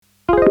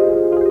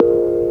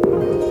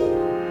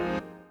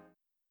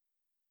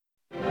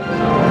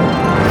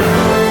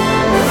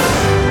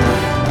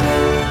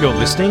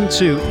listening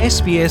to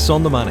SBS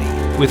On The Money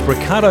with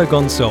Ricardo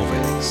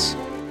Gonçalves.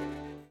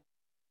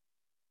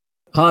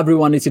 Hi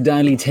everyone, it's your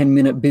daily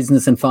 10-minute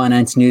business and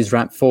finance news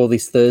wrap for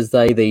this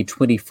Thursday, the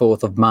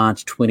 24th of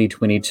March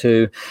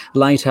 2022.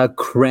 Later,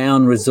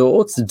 Crown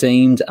Resorts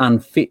deemed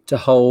unfit to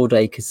hold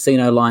a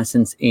casino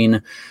licence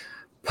in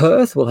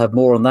Perth. We'll have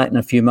more on that in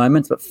a few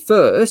moments. But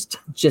first,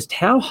 just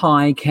how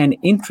high can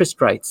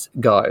interest rates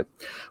go?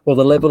 Well,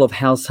 the level of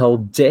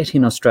household debt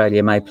in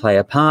Australia may play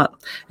a part.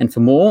 And for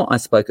more, I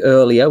spoke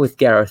earlier with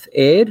Gareth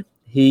Aird.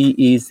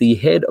 He is the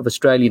head of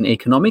Australian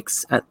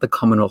economics at the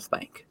Commonwealth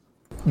Bank.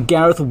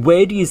 Gareth,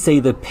 where do you see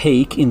the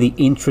peak in the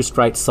interest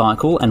rate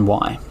cycle and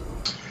why?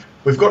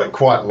 We've got it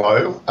quite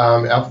low.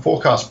 Our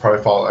forecast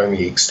profile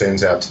only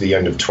extends out to the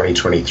end of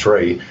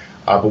 2023,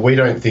 but we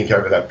don't think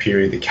over that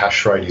period the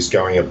cash rate is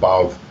going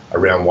above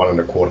around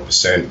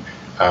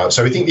 1.25%.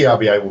 So we think the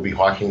RBA will be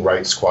hiking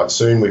rates quite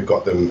soon. We've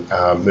got them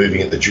moving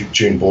at the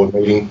June board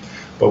meeting,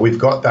 but we've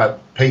got that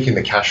peak in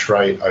the cash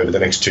rate over the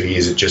next 2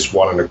 years at just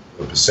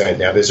 1.25%.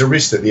 Now, there's a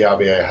risk that the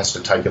RBA has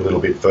to take a little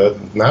bit further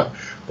than that,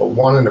 but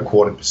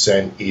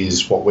 1.25%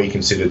 is what we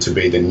consider to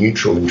be the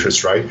neutral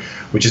interest rate,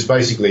 which is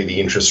basically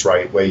the interest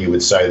rate where you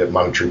would say that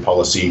monetary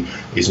policy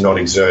is not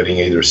exerting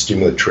either a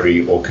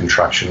stimulatory or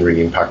contractionary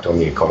impact on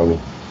the economy.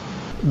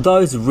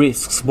 Those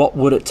risks, what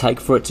would it take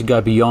for it to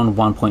go beyond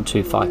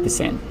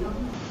 1.25%?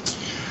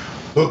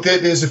 Look,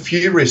 there's a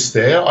few risks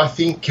there. I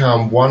think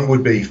one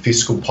would be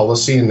fiscal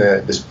policy and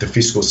the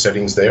fiscal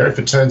settings there. If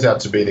it turns out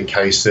to be the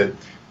case that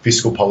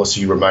fiscal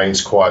policy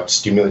remains quite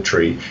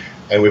stimulatory,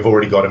 and we've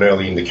already got an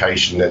early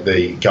indication that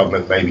the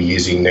government may be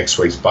using next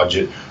week's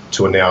budget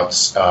to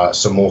announce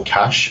some more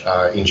cash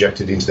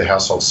injected into the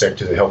household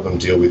sector to help them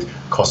deal with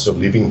cost of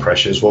living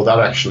pressures. Well, that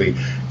actually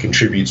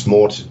contributes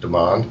more to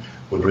demand,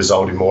 would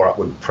result in more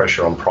upward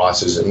pressure on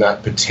prices, and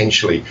that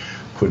potentially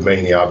could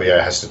mean the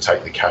RBA has to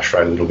take the cash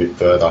rate a little bit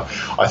further.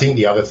 I think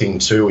the other thing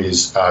too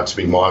is to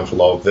be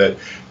mindful of that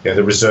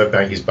the Reserve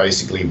Bank is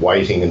basically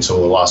waiting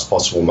until the last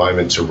possible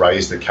moment to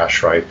raise the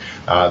cash rate.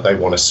 They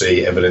want to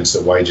see evidence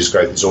that wages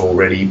growth is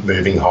already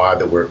moving higher,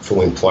 that we're at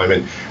full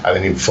employment, and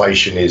then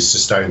inflation is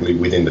sustainably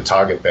within the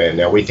target band.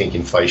 Now, we think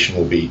inflation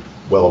will be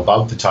well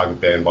above the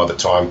target band by the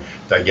time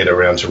they get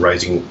around to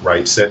raising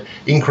rates. That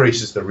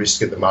increases the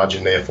risk at the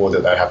margin, therefore,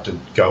 that they have to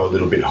go a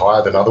little bit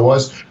higher than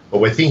otherwise. But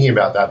we're thinking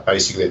about that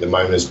basically at the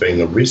moment as being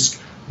a risk,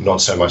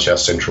 not so much our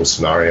central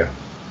scenario.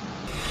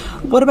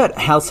 What about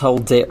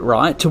household debt,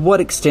 right? To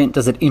what extent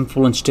does it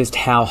influence just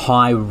how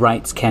high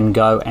rates can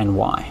go and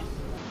why?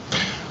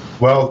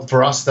 Well,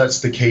 for us, that's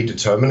the key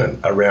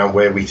determinant around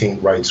where we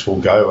think rates will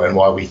go and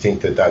why we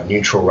think that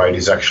neutral rate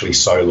is actually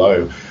so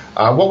low.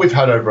 What we've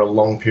had over a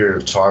long period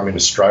of time in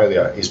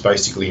Australia is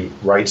basically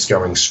rates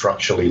going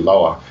structurally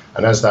lower.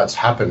 And as that's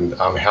happened,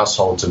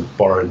 households have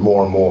borrowed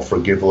more and more for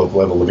a given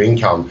level of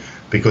income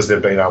because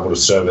they've been able to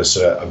service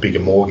a bigger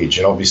mortgage.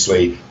 And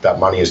obviously that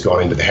money has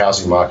gone into the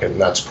housing market and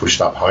that's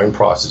pushed up home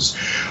prices.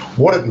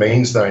 What it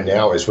means though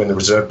now is when the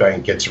Reserve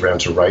Bank gets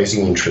around to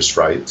raising interest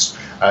rates,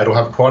 it'll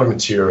have quite a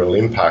material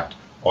impact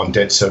on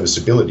debt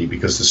serviceability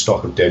because the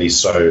stock of debt is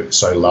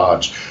so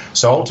large.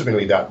 So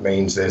ultimately that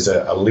means there's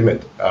a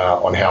limit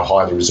on how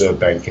high the Reserve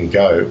Bank can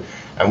go.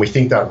 And we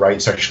think that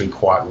rate's actually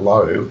quite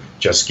low,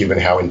 just given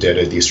how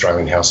indebted the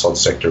Australian household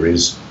sector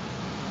is.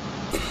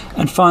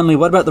 And finally,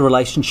 what about the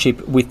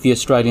relationship with the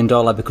Australian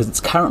dollar? Because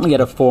it's currently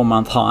at a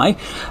 4-month high.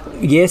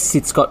 Yes,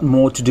 it's got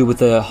more to do with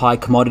the high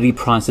commodity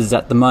prices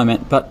at the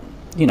moment, but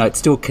it's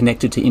still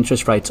connected to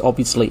interest rates,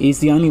 obviously. Is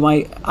the only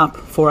way up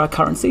for our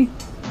currency?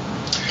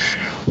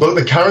 Look,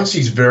 the currency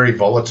is very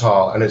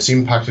volatile and it's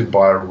impacted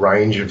by a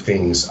range of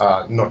things,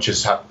 not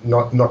just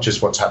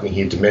what's happening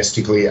here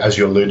domestically, as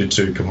you alluded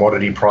to,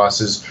 commodity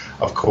prices.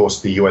 Of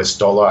course, the US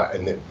dollar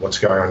and what's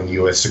going on in the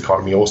US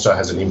economy also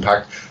has an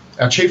impact.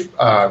 Our chief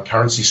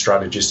currency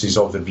strategist is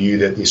of the view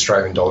that the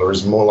Australian dollar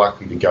is more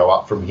likely to go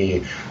up from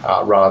here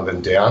rather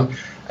than down.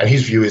 And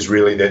his view is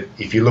really that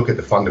if you look at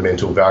the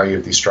fundamental value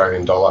of the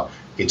Australian dollar,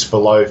 it's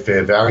below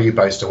fair value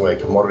based on where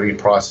commodity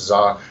prices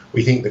are.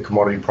 We think the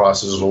commodity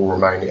prices will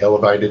remain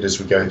elevated as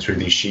we go through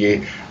this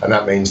year, and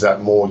that means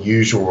that more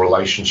usual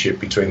relationship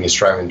between the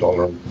Australian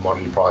dollar and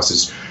commodity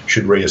prices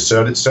should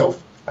reassert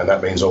itself, and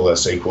that means all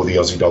else equal, the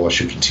Aussie dollar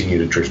should continue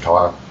to drift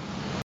higher.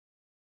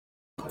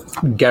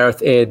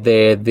 Gareth Aird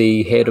there,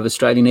 the head of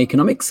Australian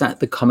economics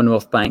at the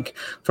Commonwealth Bank.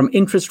 From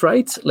interest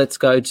rates, let's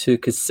go to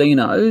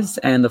casinos,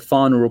 and the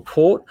final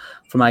report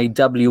from a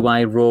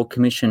WA Royal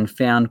Commission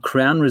found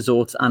Crown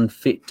Resorts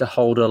unfit to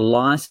hold a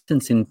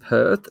licence in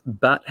Perth,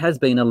 but has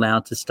been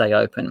allowed to stay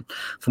open.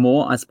 For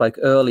more, I spoke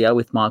earlier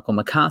with Michael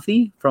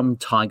McCarthy from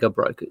Tiger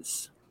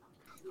Brokers.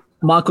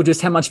 Michael,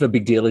 just how much of a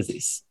big deal is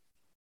this?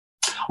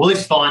 Well,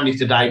 this finding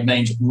today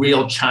means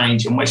real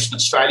change in Western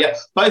Australia,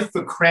 both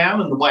for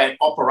Crown and the way it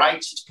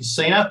operates its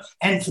casino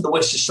and for the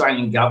West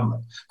Australian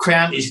government.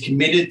 Crown is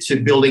committed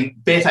to building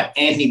better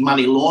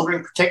anti-money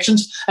laundering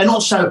protections and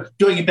also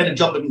doing a better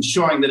job of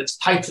ensuring that its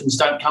patrons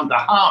don't come to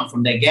harm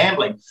from their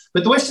gambling.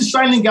 But the West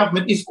Australian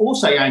government is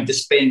also going to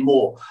spend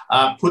more,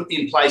 put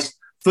in place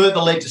further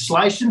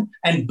legislation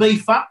and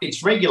beef up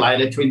its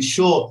regulator to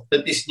ensure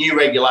that this new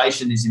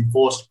regulation is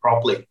enforced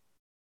properly.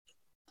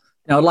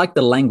 Now, I like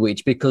the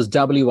language because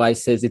WA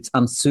says it's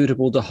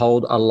unsuitable to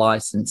hold a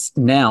licence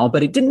now,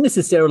 but it didn't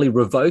necessarily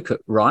revoke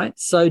it, right?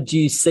 So do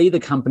you see the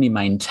company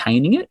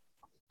maintaining it?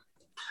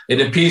 It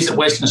appears that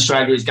Western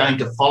Australia is going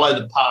to follow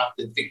the path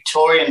that the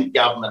Victorian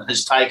government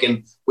has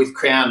taken with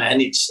Crown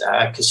and its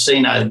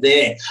casino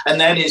there.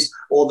 And that is,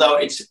 although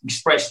it's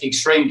expressed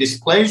extreme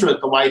displeasure at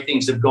the way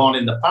things have gone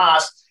in the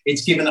past,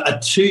 it's given a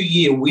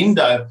 2-year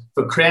window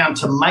for Crown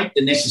to make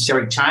the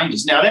necessary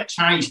changes. Now, that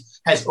change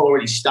has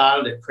already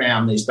started at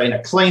Crown. There's been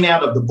a clean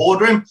out of the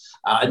boardroom,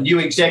 new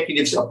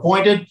executives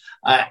appointed,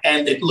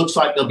 and it looks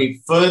like there'll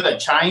be further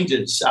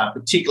changes,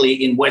 particularly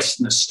in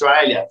Western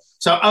Australia.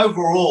 So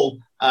overall,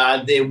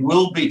 there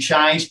will be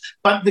change,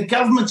 but the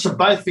governments of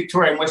both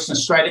Victoria and Western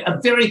Australia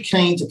are very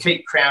keen to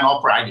keep Crown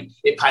operating.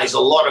 It pays a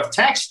lot of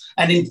tax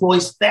and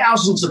employs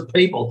thousands of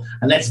people,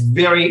 and that's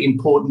very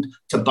important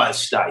to both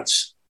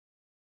states.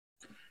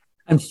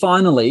 And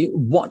finally,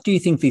 what do you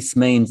think this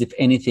means, if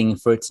anything,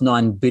 for its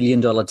 $9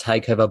 billion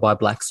takeover by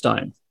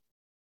Blackstone?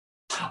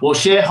 Well,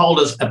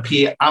 shareholders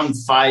appear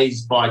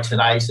unfazed by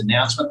today's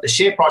announcement. The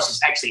share price is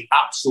actually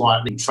up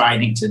slightly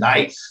trading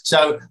today.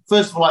 So,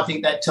 first of all, I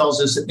think that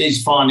tells us that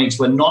these findings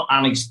were not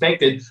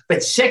unexpected.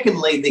 But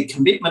secondly, the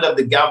commitment of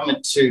the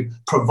government to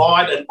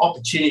provide an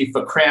opportunity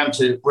for Crown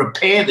to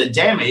repair the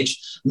damage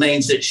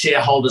means that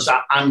shareholders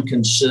are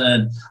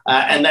unconcerned.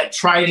 And that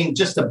trading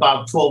just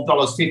above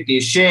 $12.50 a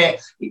share,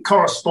 it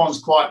corresponds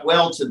quite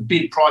well to the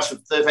bid price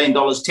of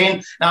 $13.10.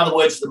 In other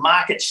words, the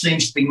market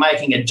seems to be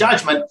making a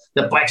judgment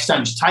that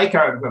Blackstone's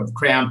takeover of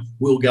Crown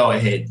will go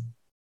ahead.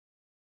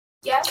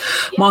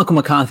 Michael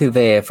McCarthy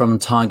there from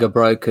Tiger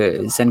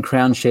Brokers. And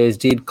Crown shares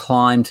did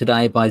climb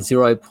today by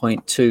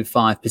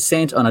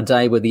 0.25% on a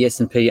day where the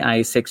S&P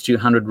ASX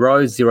 200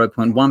 rose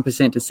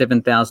 0.1% to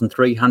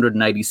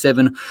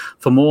 7,387.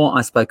 For more,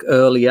 I spoke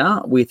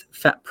earlier with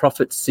Fat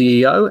Profit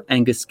CEO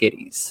Angus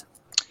Geddes.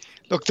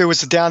 Look, there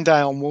was a down day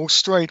on Wall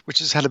Street, which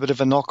has had a bit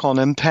of a knock-on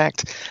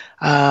impact,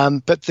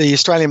 but the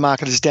Australian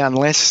market is down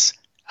less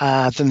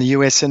than the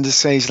US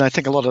indices, and I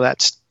think a lot of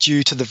that's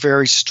due to the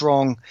very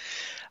strong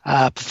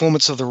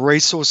performance of the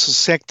resources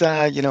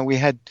sector. You know, we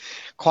had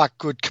quite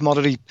good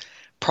commodity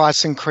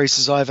price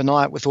increases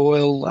overnight with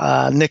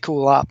oil,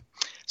 nickel up,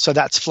 so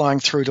that's flowing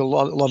through to a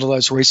lot of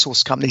those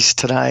resource companies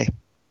today.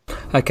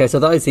 Okay, so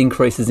those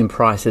increases in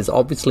prices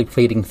obviously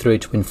feeding through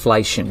to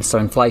inflation. So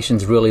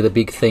inflation's really the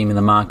big theme in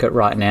the market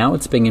right now.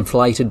 It's being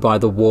inflated by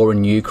the war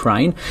in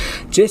Ukraine.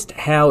 Just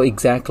how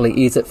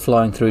exactly is it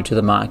flowing through to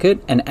the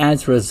market? And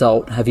as a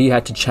result, have you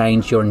had to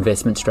change your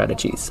investment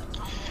strategies?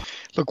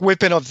 Look, we've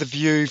been of the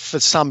view for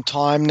some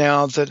time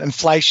now that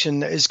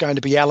inflation is going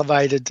to be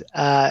elevated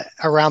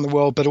around the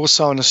world, but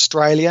also in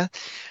Australia.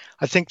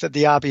 I think that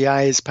the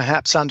RBA is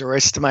perhaps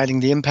underestimating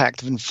the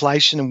impact of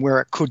inflation and where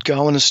it could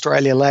go in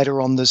Australia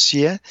later on this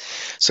year.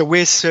 So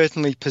we're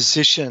certainly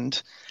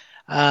positioned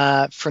for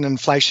an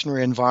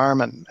inflationary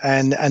environment.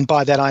 And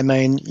by that I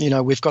mean, you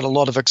know, we've got a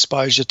lot of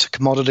exposure to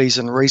commodities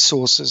and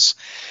resources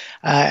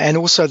and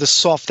also the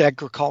soft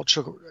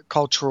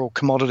agricultural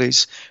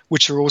commodities,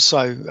 which are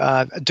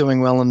also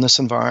doing well in this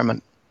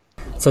environment.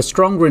 So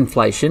stronger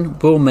inflation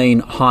will mean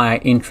higher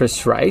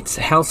interest rates.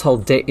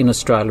 Household debt in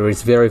Australia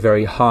is very,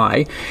 very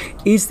high.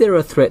 Is there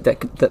a threat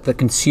that the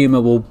consumer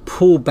will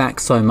pull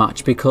back so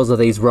much because of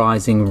these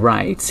rising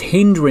rates,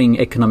 hindering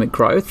economic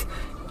growth?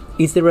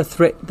 Is there a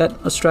threat that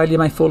Australia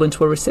may fall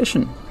into a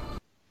recession?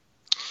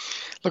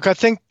 Look, I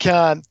think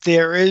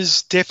there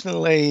is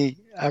definitely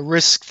a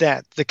risk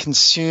that the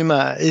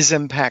consumer is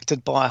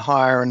impacted by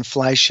higher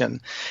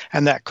inflation,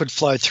 and that could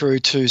flow through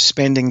to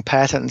spending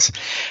patterns.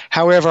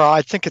 However,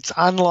 I think it's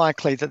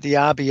unlikely that the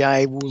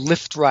RBA will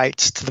lift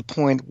rates to the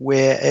point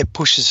where it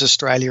pushes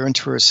Australia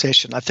into a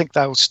recession. I think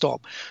they will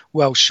stop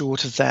well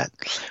short of that.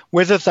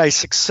 Whether they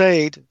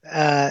succeed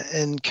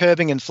in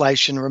curbing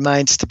inflation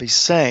remains to be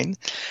seen,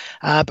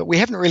 but we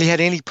haven't really had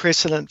any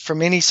precedent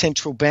from any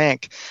central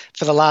bank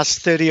for the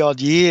last 30-odd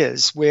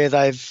years where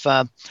they've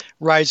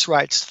raised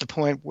rates to the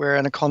point where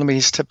an economy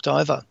is tipped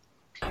over.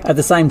 At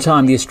the same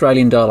time, the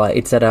Australian dollar,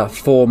 it's at a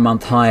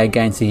 4-month high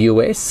against the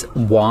US.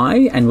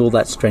 Why? And will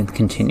that strength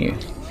continue?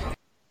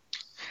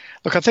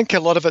 Look, I think a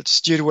lot of it's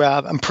due to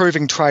our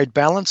improving trade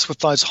balance with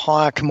those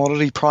higher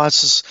commodity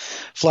prices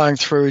flowing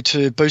through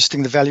to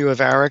boosting the value of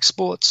our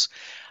exports.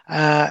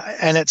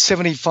 And at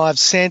 75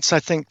 cents, I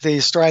think the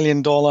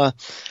Australian dollar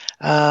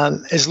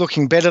is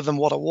looking better than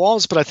what it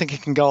was, but I think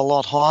it can go a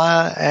lot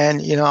higher.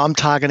 And, you know, I'm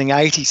targeting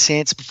 80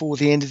 cents before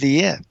the end of the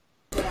year.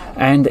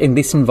 And in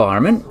this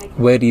environment,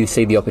 where do you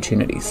see the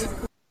opportunities?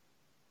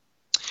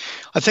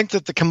 I think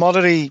that the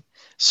commodity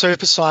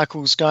super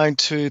cycle is going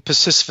to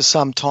persist for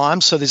some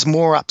time, so there's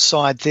more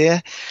upside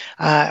there.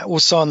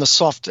 Also on the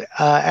soft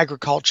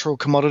agricultural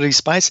commodity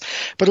space,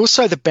 but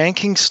also the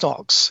banking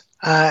stocks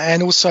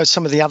and also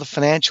some of the other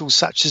financials,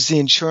 such as the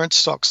insurance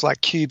stocks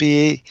like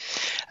QBE,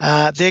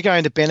 they're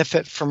going to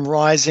benefit from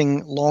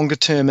rising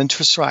longer-term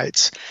interest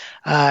rates.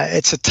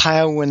 It's a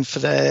tailwind for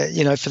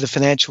the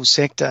financial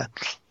sector.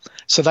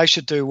 So they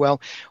should do well.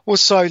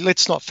 Also,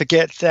 let's not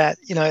forget that,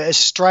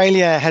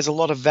 Australia has a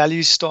lot of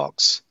value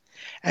stocks,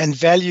 and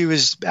value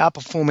is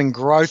outperforming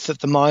growth at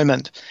the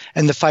moment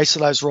in the face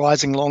of those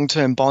rising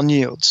long-term bond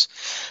yields.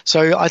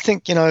 So I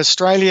think,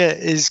 Australia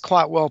is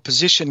quite well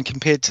positioned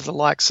compared to the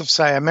likes of,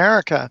 say,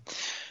 America,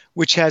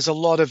 which has a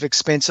lot of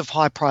expensive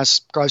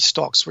high-price growth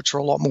stocks, which are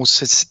a lot more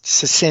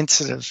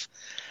sensitive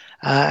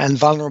and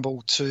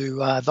vulnerable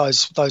to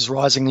those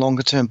rising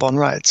longer-term bond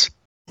rates.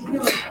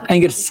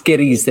 Angus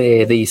Geddes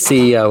there, the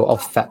CEO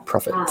of Fat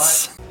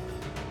Profits.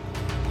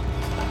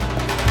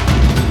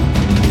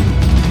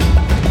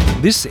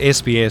 This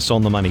SBS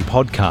On The Money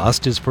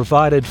podcast is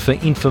provided for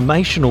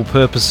informational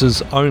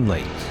purposes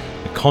only.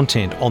 The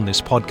content on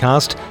this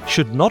podcast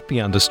should not be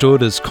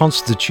understood as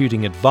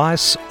constituting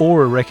advice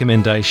or a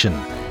recommendation.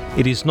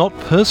 It is not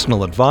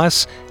personal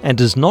advice and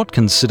does not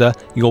consider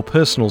your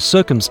personal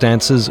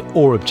circumstances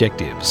or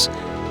objectives.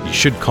 You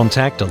should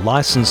contact a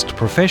licensed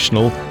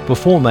professional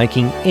before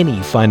making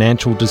any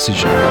financial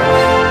decision.